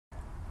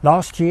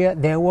Last year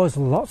there was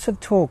lots of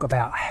talk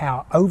about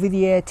how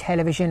over-the-air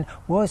television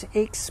was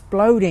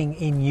exploding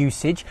in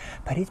usage,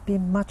 but it's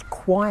been much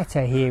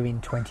quieter here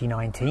in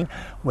 2019.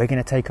 We're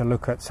going to take a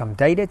look at some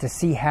data to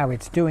see how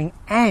it's doing,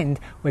 and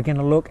we're going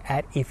to look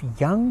at if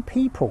young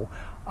people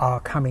are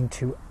coming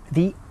to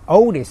the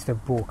oldest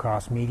of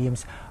broadcast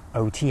mediums,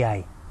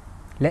 OTA.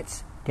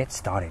 Let's get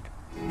started.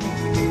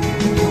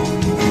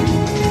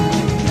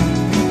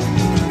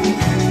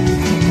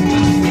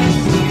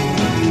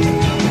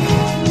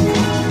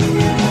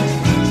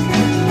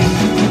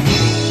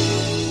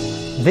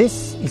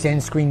 This is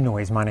End-Screen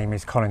Noise. My name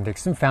is Colin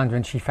Dixon, founder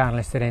and chief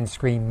analyst at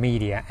End-Screen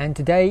Media, and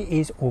today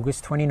is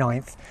August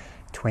 29th,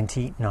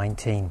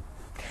 2019.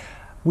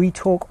 We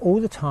talk all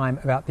the time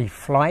about the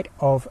flight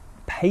of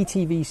pay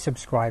TV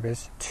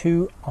subscribers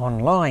to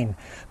online,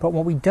 but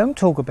what we don't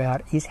talk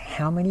about is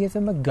how many of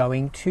them are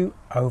going to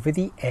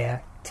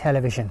over-the-air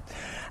television.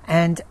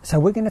 And so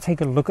we're going to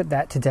take a look at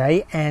that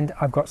today, and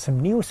I've got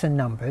some Nielsen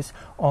numbers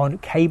on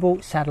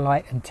cable,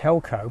 satellite and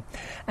telco,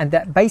 and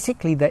that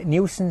basically that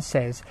Nielsen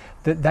says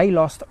that they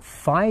lost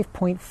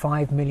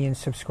 5.5 million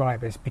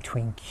subscribers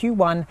between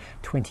Q1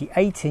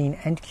 2018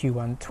 and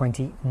Q1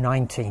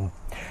 2019.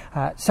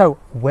 So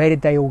where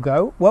did they all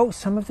go? Well,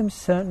 some of them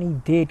certainly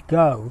did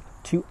go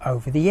to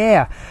over the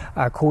air.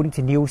 According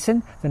to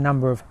Nielsen, the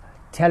number of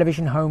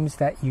television homes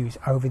that use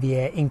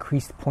over-the-air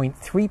increased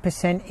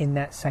 0.3% in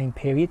that same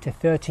period to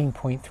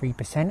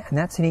 13.3%, and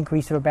that's an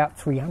increase of about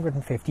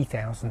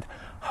 350,000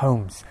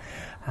 homes.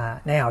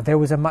 Now, there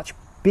was a much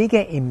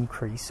bigger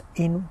increase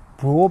in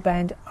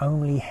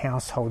broadband-only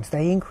households.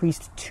 They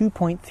increased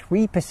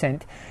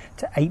 2.3%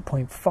 to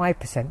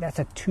 8.5%. That's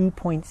a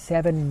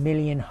 2.7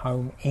 million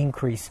home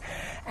increase.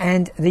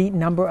 And the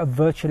number of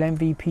virtual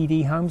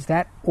MVPD homes,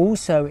 that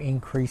also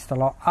increased a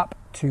lot, up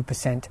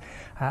 2%.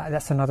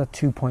 That's another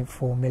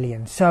 2.4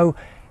 million. So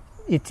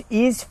it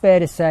is fair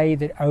to say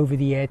that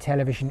over-the-air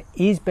television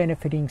is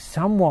benefiting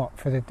somewhat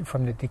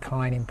from the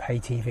decline in pay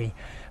TV,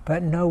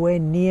 but nowhere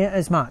near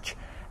as much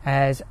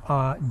as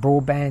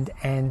broadband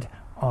and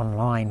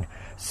online.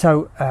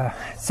 So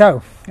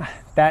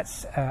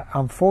that's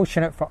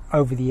unfortunate for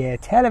over-the-air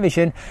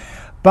television.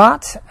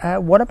 But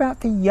what about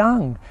the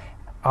young?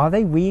 Are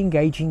they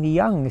re-engaging the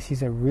young? This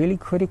is a really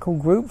critical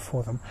group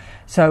for them.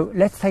 So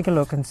let's take a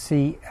look and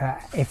see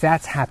if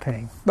that's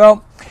happening.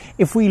 Well,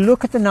 if we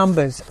look at the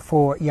numbers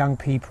for young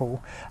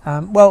people,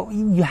 well,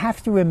 you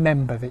have to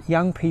remember that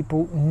young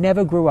people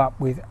never grew up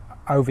with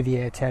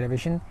over-the-air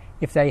television.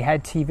 If they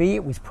had TV,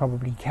 it was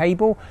probably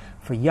cable.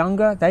 For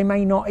younger, they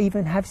may not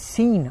even have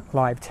seen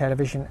live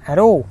television at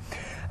all.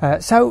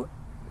 So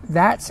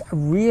that's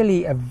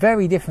really a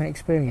very different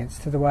experience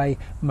to the way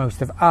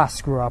most of us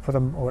grew up,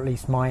 or at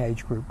least my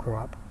age group grew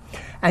up.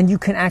 And you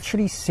can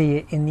actually see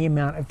it in the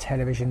amount of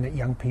television that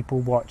young people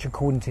watch.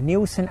 According to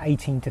Nielsen,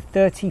 18 to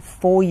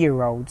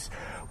 34-year-olds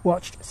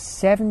watched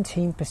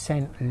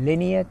 17%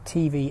 linear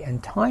TV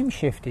and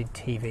time-shifted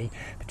TV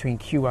between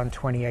Q1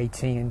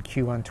 2018 and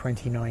Q1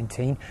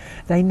 2019.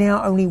 They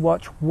now only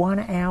watch 1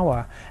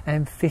 hour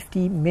and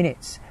 50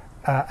 minutes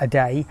a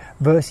day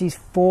versus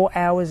 4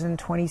 hours and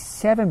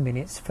 27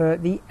 minutes for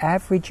the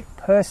average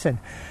person.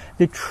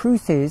 The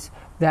truth is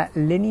that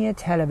linear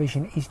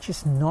television is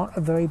just not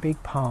a very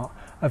big part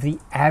of the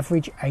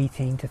average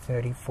 18 to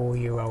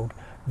 34-year-old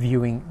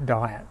viewing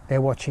diet.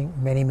 They're watching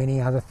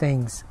many other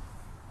things.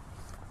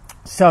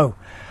 So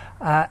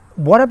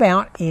what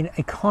about in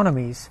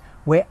economies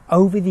where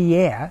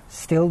over-the-air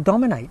still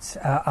dominates?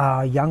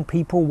 Are young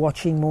people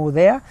watching more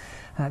there?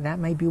 That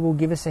maybe will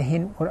give us a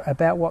hint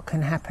about what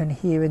can happen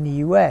here in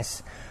the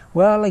US.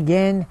 Well,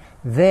 again,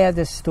 there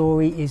the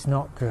story is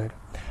not good.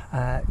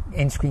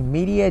 End-Screen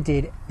Media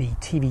did the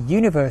TV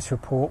Universe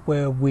report,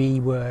 where we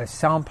were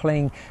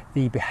sampling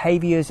the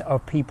behaviours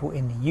of people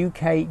in the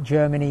UK,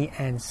 Germany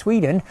and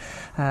Sweden.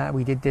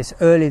 We did this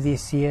earlier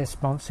this year,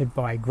 sponsored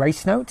by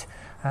Gracenote,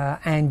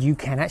 and you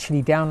can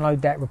actually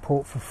download that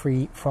report for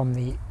free from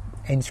the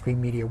End-Screen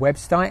Media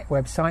website.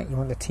 You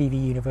want the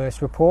TV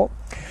Universe report.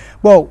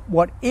 Well,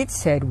 what it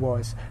said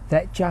was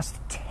that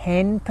just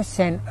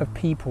 10% of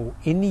people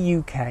in the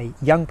UK,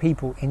 young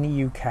people in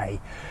the UK,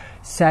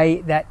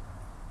 say that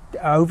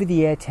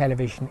over-the-air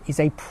television is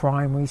a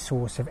primary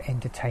source of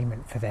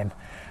entertainment for them.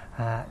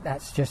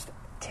 That's just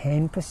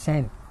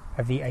 10%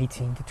 of the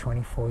 18 to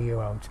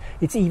 24-year-olds.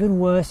 It's even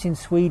worse in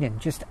Sweden,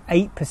 just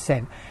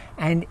 8%.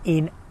 And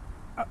in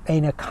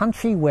a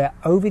country where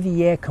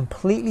over-the-air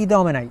completely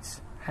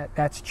dominates,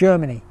 that's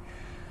Germany,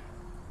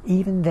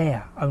 even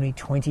there only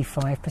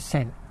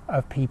 25%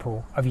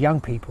 of young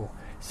people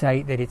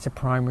say that it's a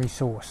primary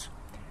source.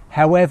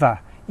 However,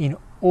 in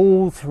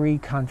all three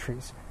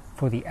countries,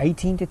 for the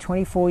 18 to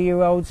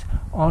 24-year-olds,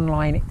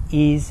 online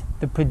is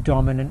the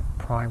predominant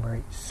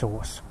primary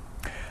source.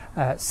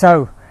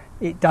 So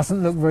it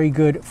doesn't look very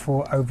good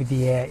for over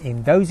the air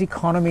in those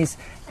economies,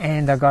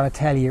 and I've got to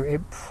tell you,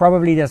 it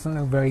probably doesn't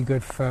look very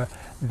good for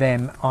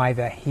them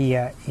either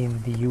here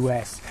in the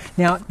US.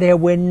 Now,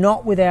 we're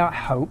not without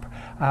hope.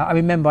 I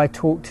remember I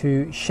talked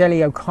to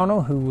Shelley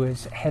O'Connell, who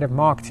was head of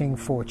marketing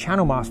for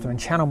Channel Master, and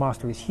Channel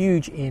Master is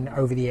huge in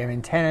over-the-air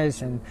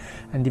antennas and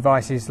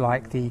devices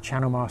like the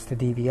Channel Master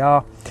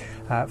DVR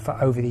for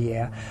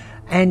over-the-air.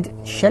 And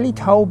Shelley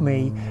told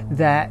me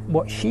that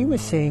what she was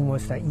seeing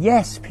was that,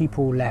 yes,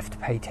 people left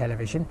pay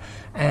television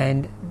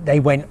and they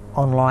went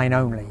online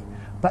only,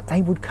 but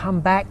they would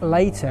come back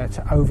later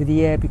to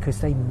over-the-air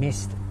because they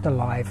missed the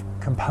live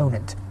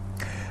component.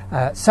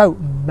 So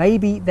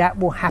maybe that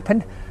will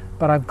happen,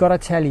 but I've got to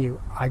tell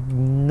you, I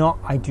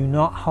do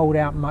not hold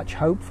out much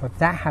hope for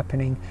that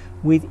happening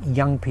with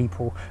young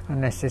people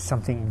unless there's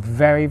something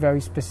very, very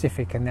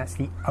specific, and that's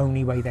the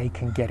only way they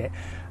can get it.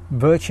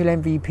 Virtual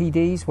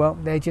MVPDs, well,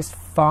 they're just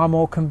far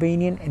more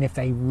convenient, and if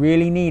they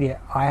really need it,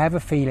 I have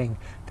a feeling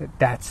that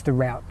that's the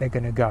route they're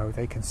going to go.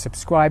 They can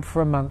subscribe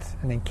for a month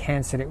and then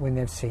cancel it when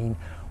they've seen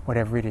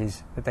whatever it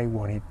is that they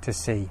wanted to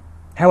see.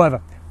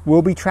 However,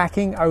 we'll be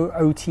tracking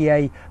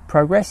OTA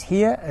progress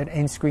here at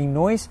End Screen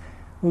Noise.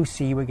 We'll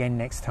see you again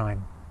next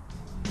time.